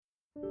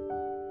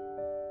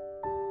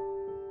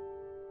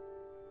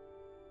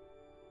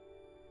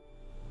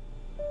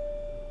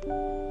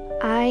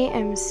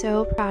am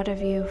so proud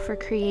of you for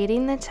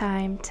creating the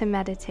time to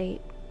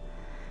meditate.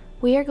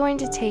 We are going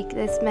to take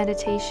this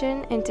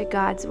meditation into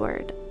God's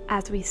Word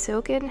as we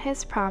soak in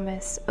His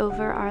promise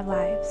over our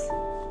lives.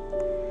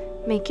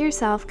 Make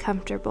yourself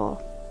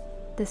comfortable.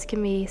 This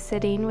can be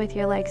sitting with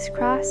your legs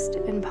crossed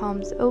and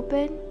palms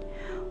open,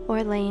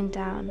 or laying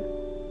down.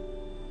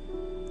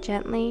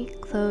 Gently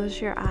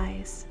close your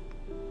eyes.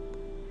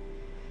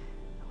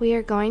 We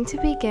are going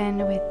to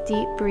begin with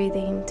deep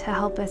breathing to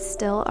help us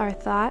still our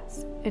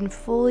thoughts and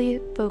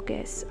fully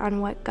focus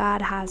on what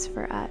God has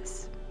for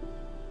us.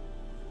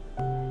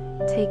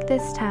 Take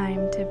this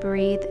time to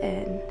breathe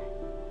in.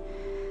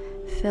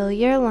 Fill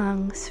your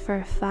lungs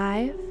for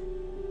 5,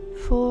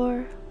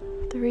 4,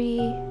 3,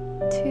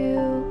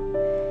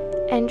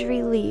 2, and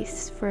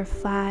release for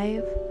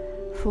 5,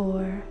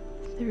 4,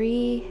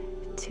 3,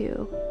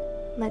 2.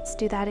 Let's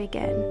do that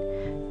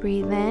again.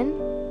 Breathe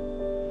in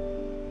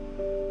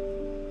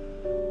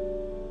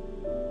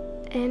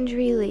and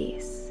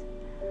release.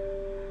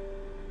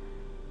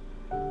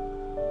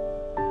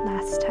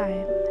 Last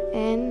time.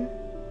 In,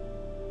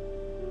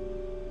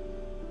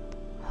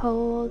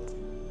 hold,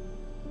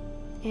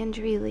 and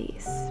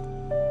release.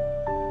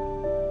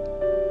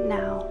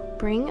 Now,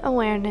 bring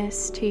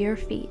awareness to your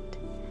feet.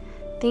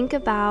 Think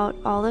about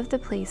all of the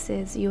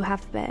places you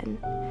have been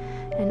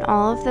and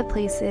all of the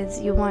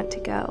places you want to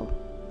go.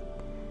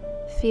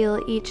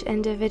 Feel each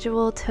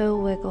individual toe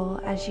wiggle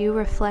as you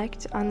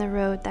reflect on the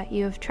road that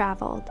you have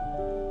traveled.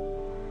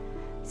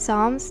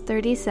 Psalms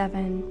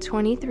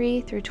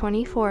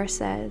 37:23-24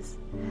 says,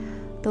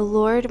 "The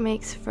Lord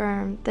makes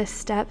firm the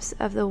steps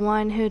of the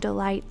one who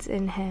delights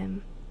in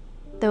him.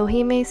 Though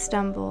he may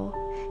stumble,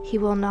 he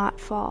will not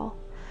fall,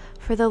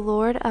 for the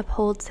Lord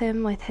upholds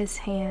him with his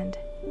hand."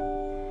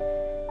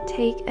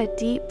 Take a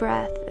deep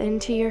breath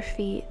into your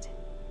feet.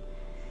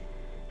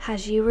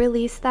 As you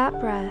release that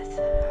breath,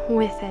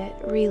 with it,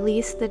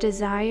 release the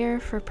desire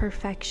for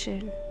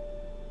perfection.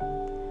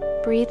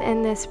 Breathe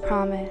in this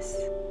promise.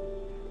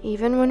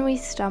 Even when we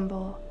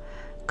stumble,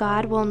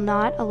 God will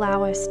not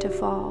allow us to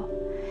fall.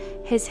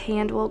 His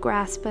hand will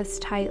grasp us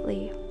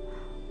tightly.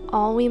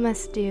 All we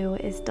must do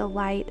is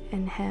delight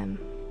in Him.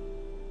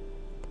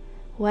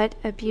 What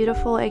a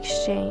beautiful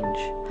exchange.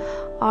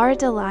 Our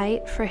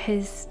delight for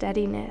His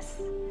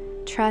steadiness.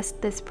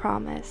 Trust this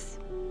promise.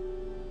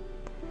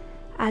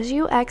 As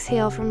you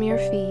exhale from your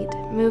feet,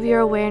 move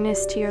your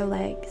awareness to your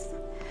legs.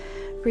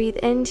 Breathe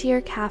into your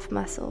calf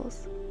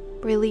muscles.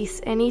 Release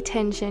any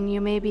tension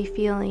you may be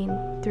feeling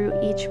through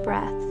each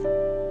breath.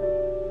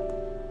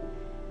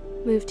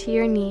 Move to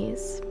your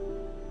knees.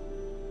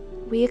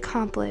 We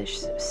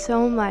accomplish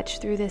so much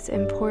through this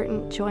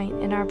important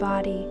joint in our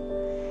body.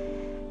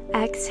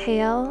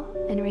 Exhale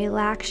and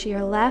relax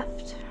your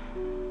left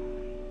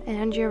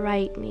and your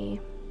right knee.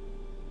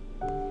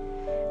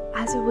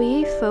 As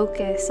we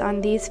focus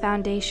on these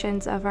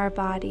foundations of our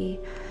body,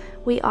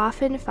 we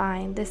often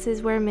find this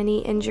is where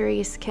many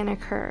injuries can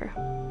occur.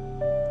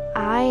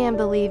 I am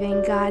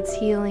believing God's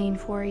healing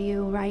for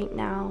you right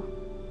now.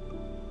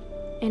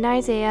 In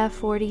Isaiah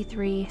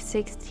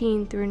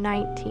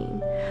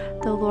 43:16-19,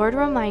 the Lord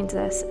reminds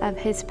us of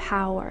His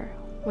power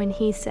when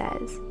He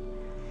says,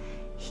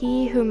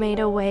 "He who made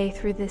a way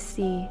through the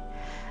sea,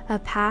 a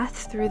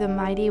path through the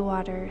mighty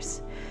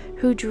waters,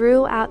 who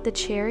drew out the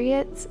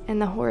chariots and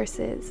the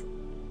horses,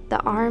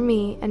 the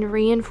army and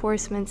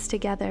reinforcements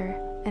together,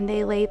 and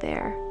they lay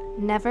there,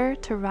 never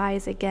to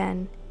rise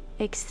again,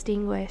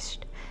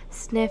 extinguished,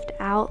 sniffed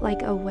out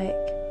like a wick."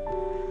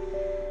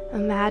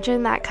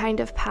 Imagine that kind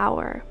of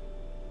power.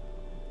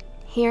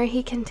 Here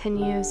He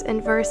continues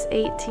in verse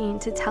 18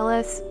 to tell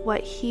us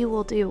what He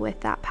will do with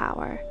that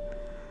power.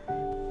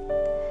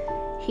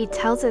 He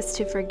tells us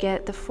to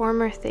forget the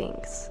former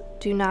things,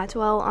 do not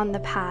dwell on the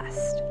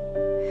past.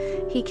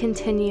 He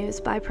continues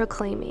by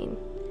proclaiming,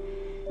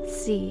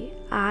 "See,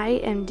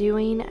 I am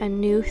doing a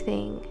new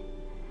thing.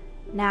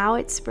 Now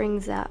it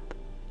springs up.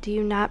 Do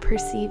you not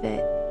perceive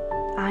it?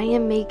 I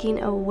am making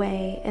a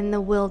way in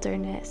the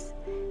wilderness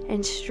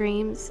and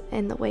streams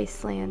in the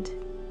wasteland."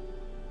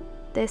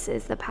 This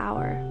is the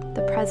power,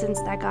 the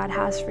presence that God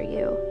has for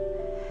you.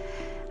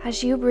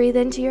 As you breathe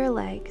into your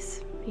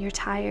legs, your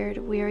tired,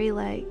 weary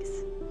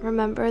legs,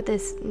 remember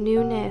this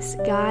newness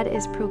God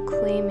is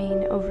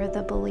proclaiming over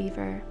the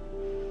believer.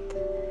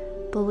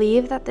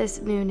 Believe that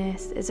this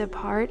newness is a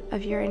part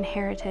of your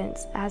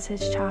inheritance as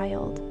His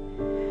child.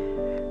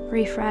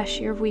 Refresh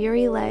your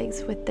weary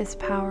legs with this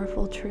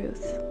powerful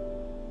truth.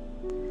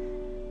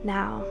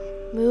 Now,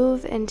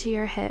 move into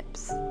your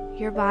hips,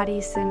 your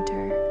body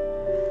center,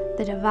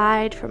 the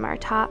divide from our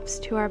tops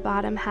to our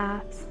bottom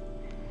halves.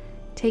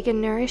 Take a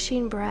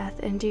nourishing breath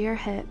into your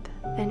hip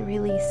and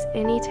release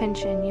any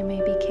tension you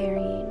may be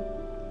carrying.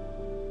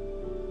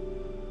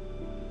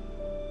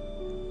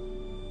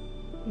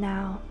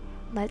 Now,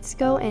 let's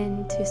go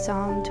into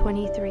Psalm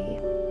 23.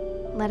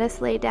 Let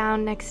us lay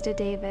down next to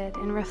David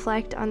and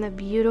reflect on the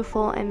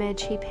beautiful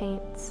image he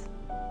paints.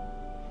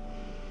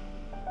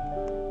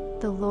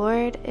 "The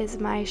Lord is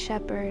my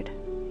shepherd,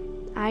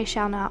 I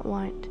shall not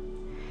want.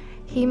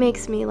 He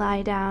makes me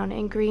lie down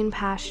in green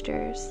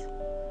pastures.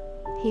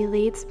 He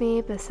leads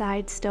me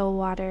beside still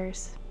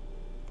waters.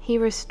 He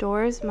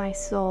restores my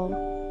soul.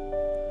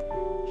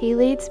 He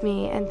leads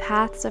me in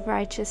paths of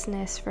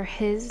righteousness for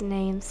his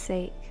name's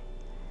sake.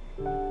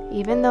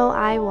 Even though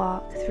I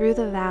walk through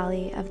the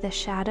valley of the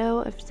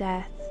shadow of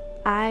death,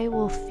 I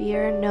will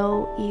fear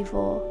no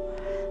evil,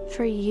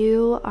 for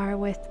you are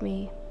with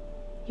me.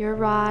 Your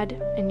rod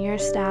and your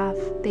staff,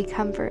 they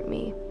comfort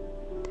me.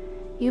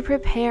 You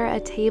prepare a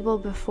table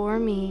before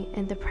me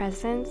in the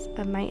presence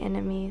of my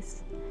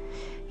enemies.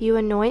 You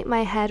anoint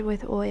my head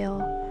with oil,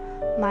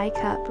 my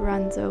cup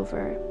runs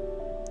over.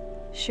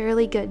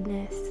 Surely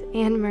goodness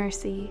and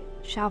mercy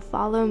shall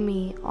follow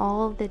me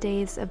all the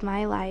days of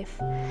my life,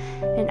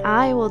 and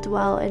I will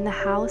dwell in the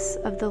house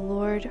of the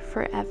Lord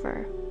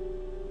forever.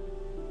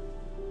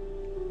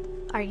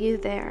 Are you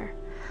there?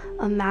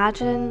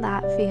 Imagine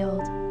that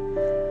field.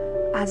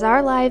 As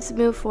our lives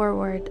move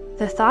forward,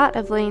 the thought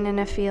of laying in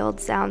a field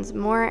sounds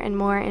more and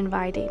more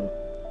inviting.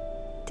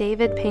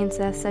 David paints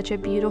us such a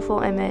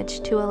beautiful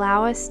image to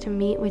allow us to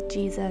meet with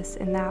Jesus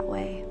in that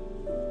way.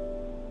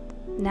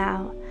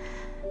 Now,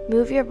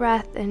 move your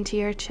breath into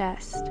your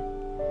chest.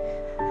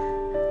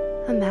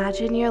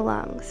 Imagine your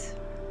lungs.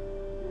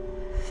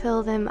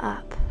 Fill them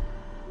up.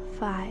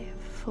 5,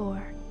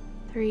 4,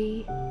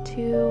 3,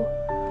 2.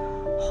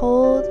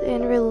 Hold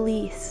and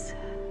release.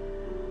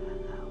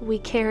 We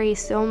carry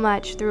so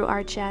much through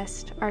our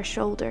chest, our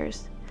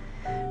shoulders.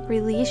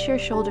 Release your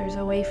shoulders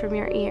away from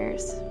your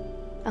ears,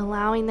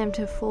 allowing them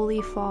to fully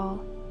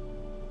fall.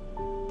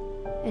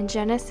 In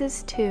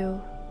Genesis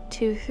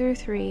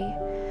 2:2-3,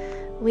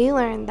 we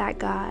learned that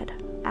God,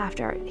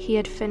 after he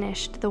had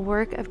finished the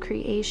work of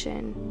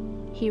creation,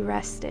 he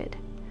rested.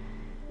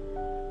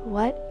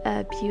 What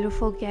a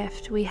beautiful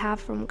gift we have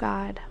from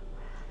God,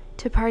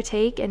 to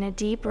partake in a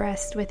deep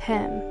rest with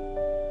him.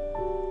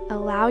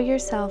 Allow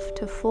yourself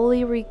to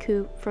fully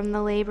recoup from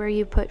the labor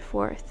you put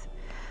forth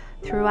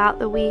throughout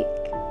the week,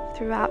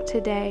 throughout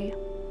today.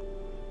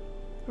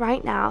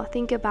 Right now,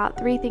 think about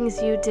 3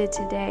 things you did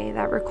today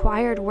that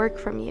required work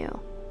from you.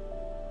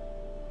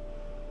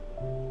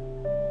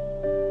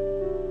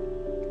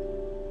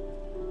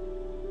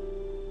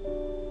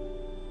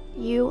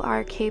 You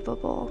are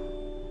capable.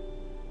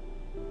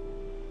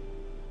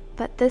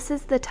 But this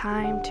is the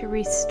time to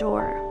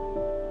restore.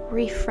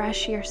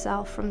 Refresh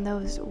yourself from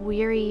those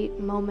weary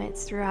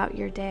moments throughout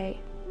your day.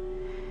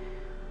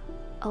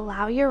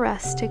 Allow your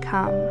rest to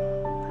come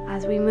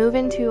as we move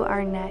into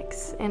our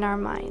necks and our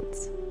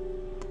minds.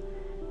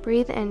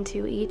 Breathe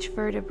into each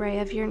vertebrae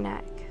of your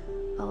neck.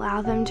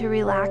 Allow them to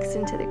relax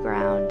into the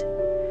ground.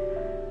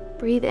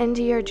 Breathe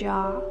into your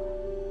jaw.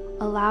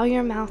 Allow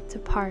your mouth to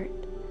part.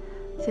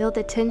 Feel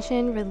the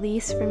tension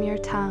release from your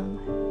tongue,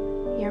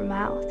 your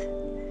mouth,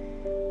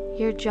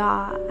 your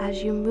jaw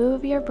as you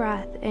move your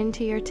breath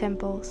into your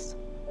temples.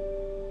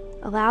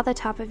 Allow the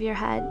top of your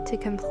head to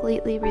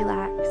completely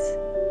relax.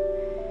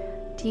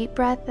 Deep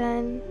breath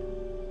in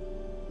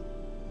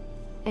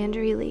and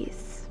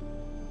release.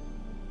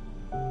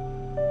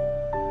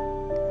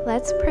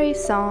 Let's pray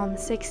Psalm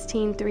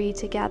 16:3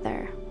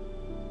 together.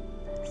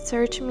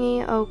 Search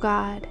me, O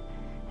God,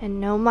 and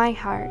know my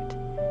heart.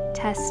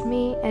 Test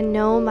me and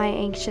know my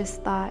anxious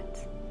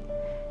thoughts.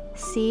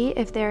 See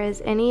if there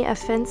is any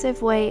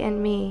offensive way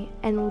in me,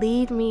 and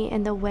lead me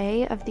in the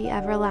way of the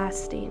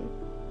everlasting.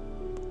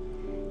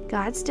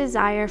 God's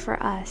desire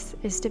for us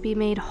is to be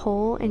made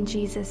whole in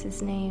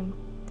Jesus' name.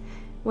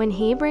 When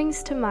he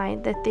brings to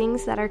mind the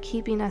things that are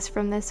keeping us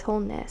from this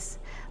wholeness,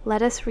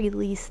 let us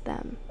release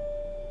them.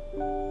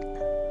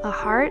 A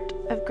heart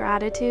of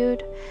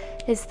gratitude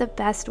is the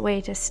best way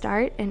to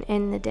start and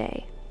end the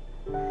day.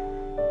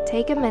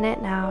 Take a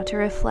minute now to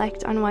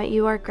reflect on what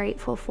you are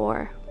grateful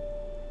for.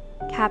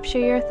 Capture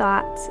your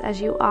thoughts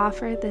as you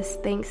offer this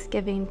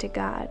thanksgiving to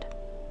God.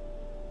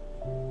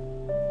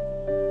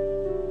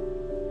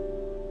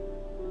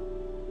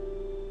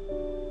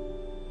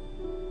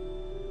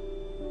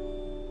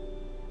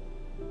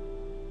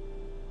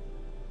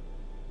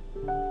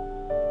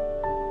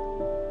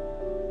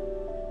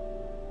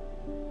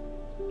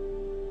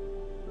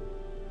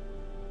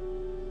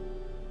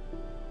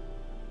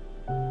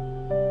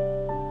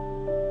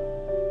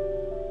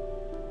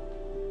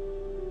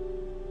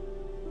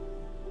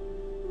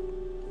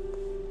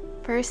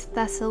 First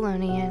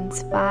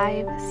Thessalonians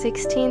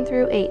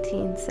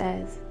 5:16-18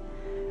 says,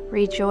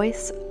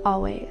 Rejoice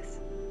always,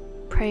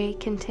 pray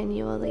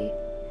continually,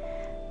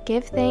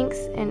 give thanks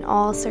in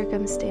all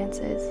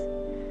circumstances,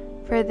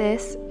 for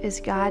this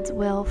is God's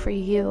will for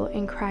you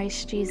in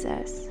Christ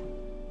Jesus.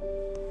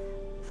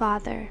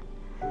 Father,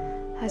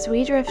 as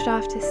we drift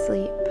off to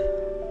sleep,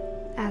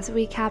 as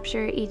we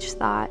capture each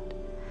thought,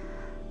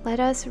 let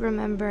us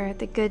remember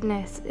the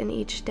goodness in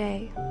each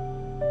day.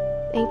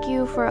 Thank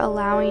you for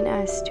allowing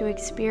us to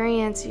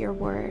experience your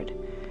word,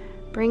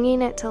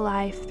 bringing it to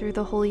life through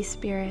the Holy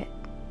Spirit.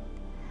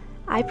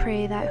 I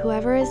pray that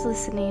whoever is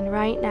listening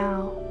right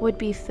now would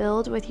be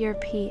filled with your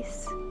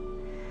peace,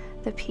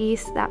 the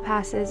peace that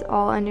passes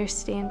all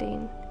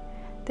understanding,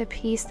 the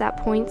peace that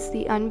points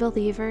the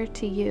unbeliever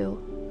to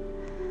you.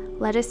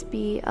 Let us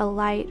be a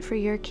light for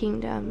your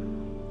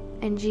kingdom.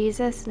 In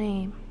Jesus'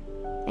 name,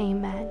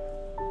 amen.